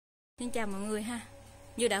Xin chào mọi người ha.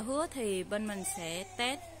 Như đã hứa thì bên mình sẽ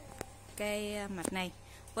test cái mạch này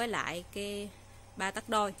với lại cái 3 tắc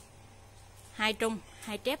đôi, 2 trung,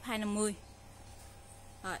 2 trép 250.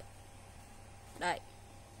 Rồi. Đây.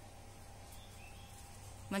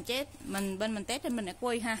 Bên mình test trên mình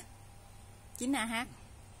FQ ha. 9AH.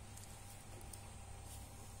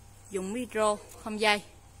 Dùng micro không dây.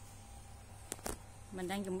 Mình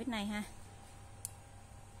đang dùng mic này ha.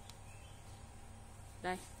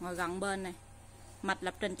 Đây, ngồi gần bên này. Mạch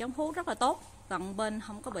lập trình chống hú rất là tốt. Gần bên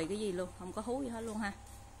không có bị cái gì luôn, không có hú gì hết luôn ha.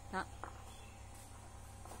 Đó.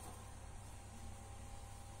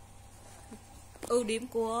 Ưu điểm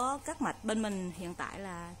của các mạch bên mình hiện tại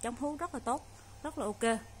là chống hú rất là tốt, rất là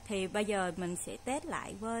ok. Thì bây giờ mình sẽ test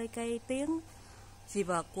lại với cái tiếng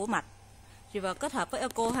reverb của mạch. Reverb kết hợp với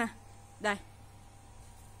echo ha. Đây.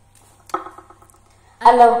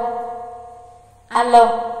 Alo.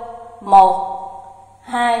 Alo. 1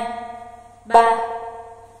 2 3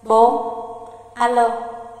 4.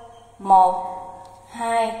 Alo. 1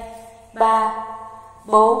 2 3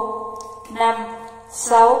 4 5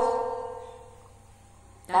 6.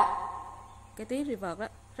 Đó. Cái tiếng reverb đó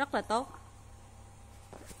rất là tốt.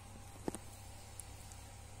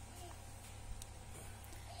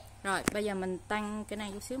 Rồi, bây giờ mình tăng cái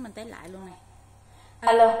này chút xíu, mình test lại luôn này.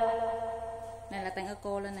 Alo. Này là tăng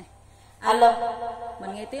echo lên này. Alo.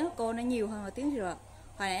 Mình nghe tiếng echo nó nhiều hơn là tiếng reverb.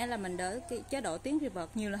 Hồi nãy là mình đỡ cái chế độ tiếng reverb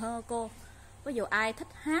nhiều là hơn echo. Ví dụ ai thích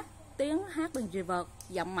tiếng hát bằng reverb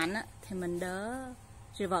giọng mạnh á, thì mình đỡ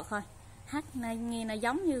reverb thôi. Hát nghe nó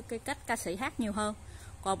giống như cái cách ca sĩ hát nhiều hơn.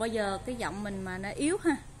 Còn bây giờ cái giọng mình mà nó yếu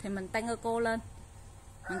ha, thì mình tăng echo lên.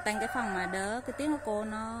 Mình tăng cái phần mà đỡ cái tiếng echo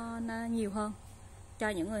nó nhiều hơn, cho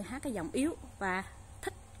những người hát cái giọng yếu và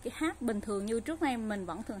thích cái hát bình thường như trước nay mình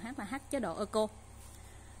vẫn thường hát là hát chế độ echo.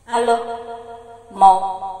 Alo.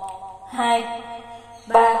 1 2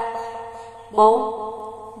 3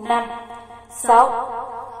 4 5 6.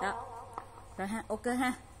 Đó. Rồi ha, ok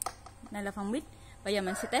ha. Này là phần mic. Bây giờ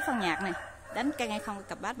mình sẽ test phần nhạc này. Đánh ca ngay không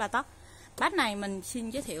cặp bass 3 tóc. Bass này mình xin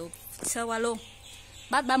giới thiệu sơ qua luôn.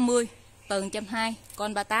 Bass 30, tần 120,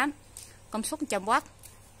 con 38, công suất 100W.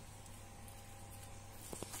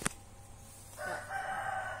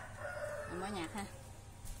 Mình mở nhạc ha.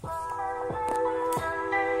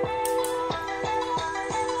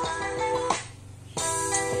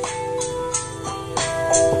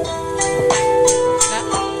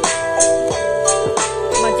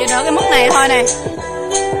 Mình chỉ đỡ cái mức này thôi nè,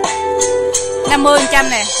 50%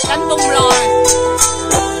 nè, đánh bung lo này.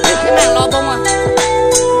 Cái màn lo bung à,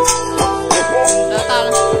 đỡ to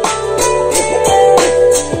lên.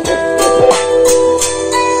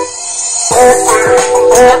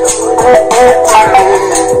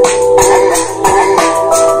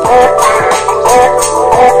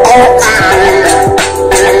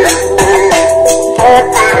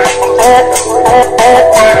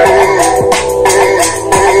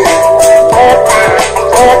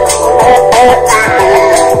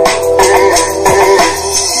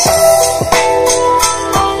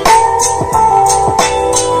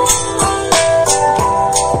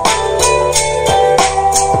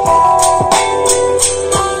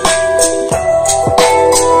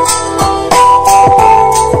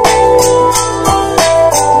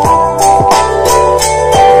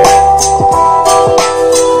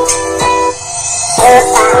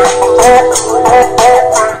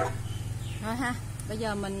 Rồi ha, bây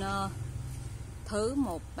giờ mình thử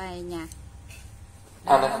một bài nhạc.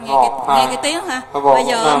 Nghe cái tiếng ha. Bây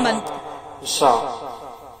giờ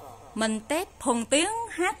mình test thuần tiếng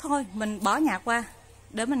hát thôi, mình bỏ nhạc qua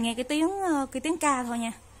để mình nghe cái tiếng ca thôi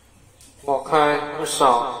nha. 1 2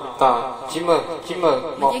 6 8 9 10 9 10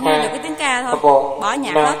 1 2. Chỉ nghe được cái tiếng ca thôi, bỏ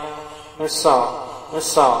nhạc hết. 6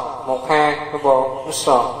 6 1 2 4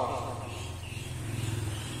 6.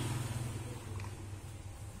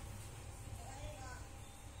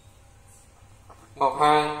 Một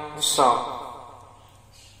hai sáu.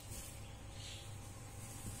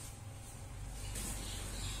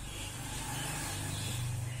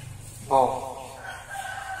 Một.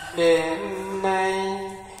 Đêm nay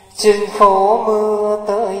trên phố mưa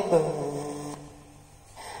tới bờ,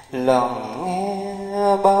 lòng nghe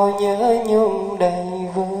bao nhớ nhung đầy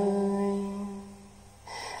vơi.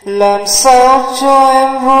 Làm sao cho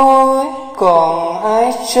em vui, còn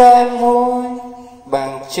ai cho em vui,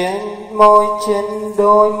 bằng trên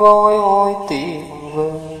đôi môi ôi tuyệt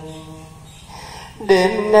vời.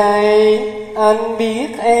 Đêm nay anh biết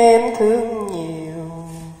em thương nhiều,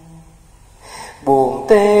 buồn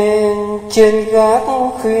tên trên gác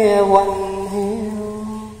khuya quạnh hiu.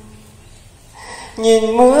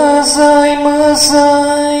 Nhìn mưa rơi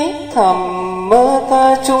thầm mơ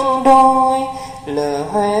ta chung đôi, lờ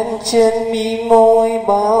hoen trên mi môi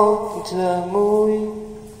bao giờ môi.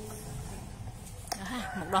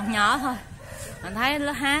 Một đoạn nhỏ thôi, mình thấy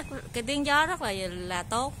nó hát cái tiếng gió rất là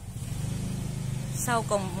tốt. Sau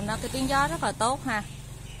cùng nó cái tiếng gió rất là tốt ha.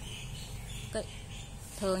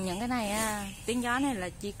 Thường những cái này tiếng gió này là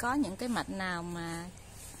chỉ có những cái mạch nào mà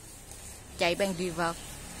chạy bằng reverb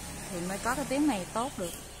thì mới có cái tiếng này tốt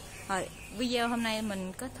được. Rồi video hôm nay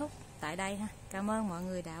mình kết thúc tại đây ha. Cảm ơn mọi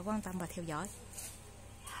người đã quan tâm và theo dõi.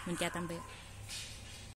 Mình chào tạm biệt.